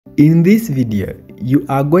In this video, you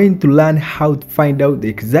are going to learn how to find out the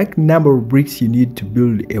exact number of bricks you need to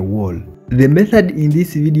build a wall. The method in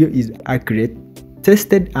this video is accurate,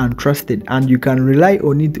 tested and trusted, and you can rely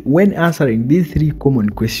on it when answering these three common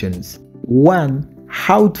questions. 1.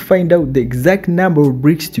 How to find out the exact number of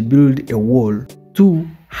bricks to build a wall. 2.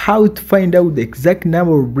 How to find out the exact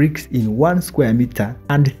number of bricks in 1 square meter.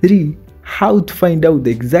 And 3. How to find out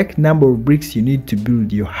the exact number of bricks you need to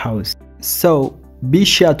build your house. So be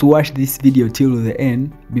sure to watch this video till the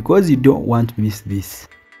end because you don't want to miss this.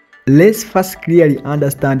 Let's first clearly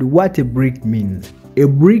understand what a brick means. A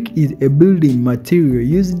brick is a building material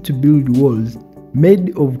used to build walls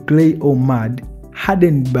made of clay or mud,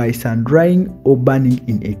 hardened by sun drying or burning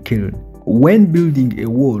in a kiln. When building a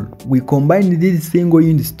wall, we combine these single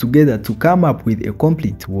units together to come up with a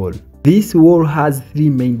complete wall. This wall has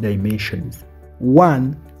three main dimensions.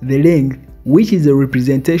 1. The length, which is a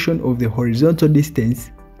representation of the horizontal distance.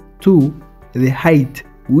 2. The height,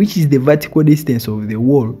 which is the vertical distance of the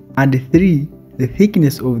wall. And 3. The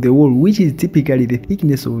thickness of the wall, which is typically the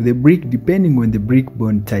thickness of the brick depending on the brick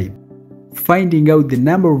bond type. Finding out the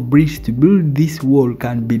number of bricks to build this wall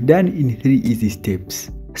can be done in 3 easy steps.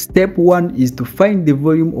 Step 1 is to find the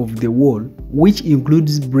volume of the wall, which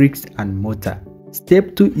includes bricks and mortar.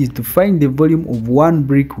 Step 2 is to find the volume of 1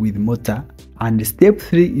 brick with mortar. And step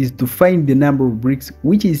 3 is to find the number of bricks,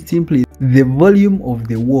 which is simply the volume of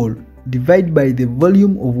the wall divided by the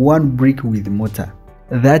volume of 1 brick with mortar.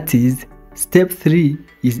 That is, step 3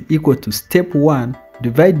 is equal to step 1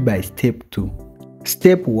 divided by step 2.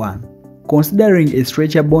 Step 1. Considering a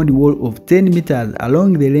stretcher bond wall of 10 meters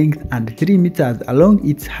along the length and 3 meters along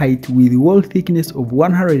its height with wall thickness of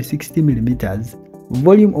 160 millimeters,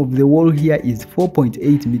 volume of the wall here is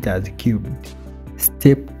 4.8 meters cubed.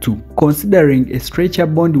 Step 2. Considering a stretcher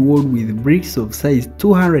bond wall with bricks of size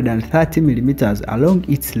 230 millimeters along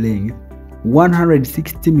its length,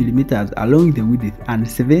 160 millimeters along the width, and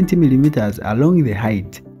 70 millimeters along the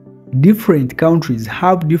height. Different countries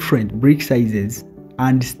have different brick sizes,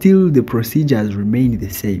 and still the procedures remain the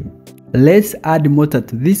same. Let's add mortar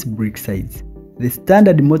to this brick size. The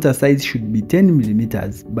standard mortar size should be 10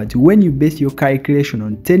 millimeters, but when you base your calculation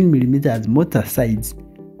on 10 millimeters mortar size,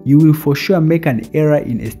 you will for sure make an error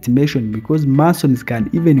in estimation because masons can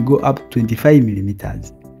even go up 25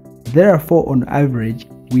 millimeters. Therefore, on average,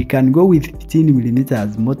 we can go with 15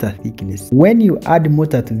 millimeters mortar thickness. When you add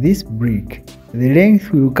mortar to this brick, the length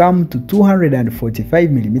will come to 245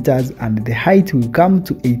 millimeters and the height will come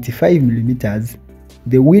to 85 millimeters.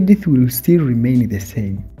 The width will still remain the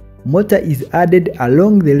same. Mortar is added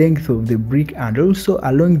along the length of the brick and also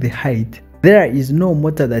along the height. There is no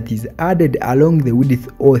mortar that is added along the width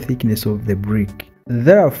or thickness of the brick.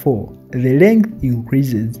 Therefore, the length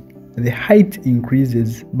increases, the height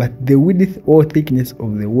increases, but the width or thickness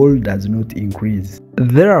of the wall does not increase.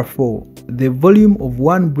 Therefore, the volume of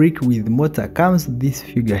 1 brick with mortar comes to this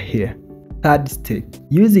figure here. Third step.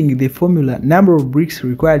 Using the formula, number of bricks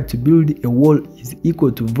required to build a wall is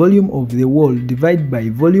equal to volume of the wall divided by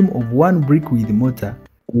volume of 1 brick with mortar.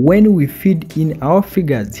 When we feed in our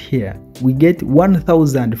figures here, we get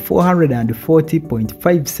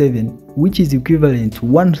 1440.57, which is equivalent to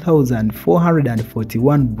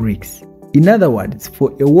 1441 bricks. In other words,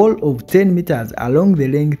 for a wall of 10 meters along the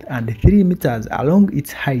length and 3 meters along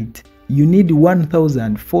its height, you need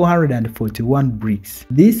 1441 bricks.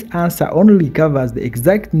 This answer only covers the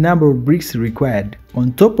exact number of bricks required.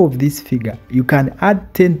 On top of this figure, you can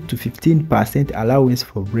add 10 to 15% allowance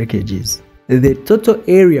for breakages. The total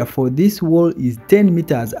area for this wall is 10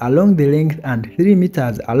 meters along the length and 3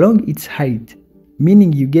 meters along its height,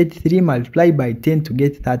 meaning you get 3 multiplied by 10 to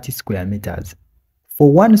get 30 square meters.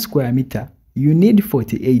 For 1 square meter, you need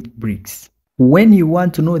 48 bricks. When you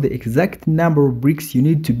want to know the exact number of bricks you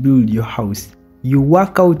need to build your house, you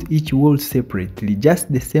work out each wall separately,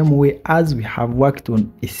 just the same way as we have worked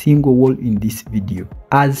on a single wall in this video.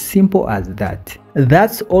 As simple as that.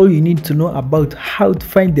 That's all you need to know about how to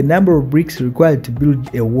find the number of bricks required to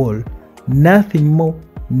build a wall. Nothing more,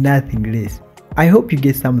 nothing less. I hope you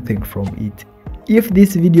get something from it. If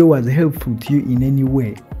this video was helpful to you in any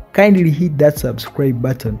way, kindly hit that subscribe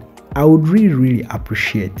button. I would really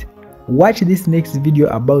appreciate. Watch this next video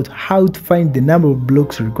about how to find the number of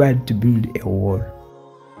blocks required to build a wall.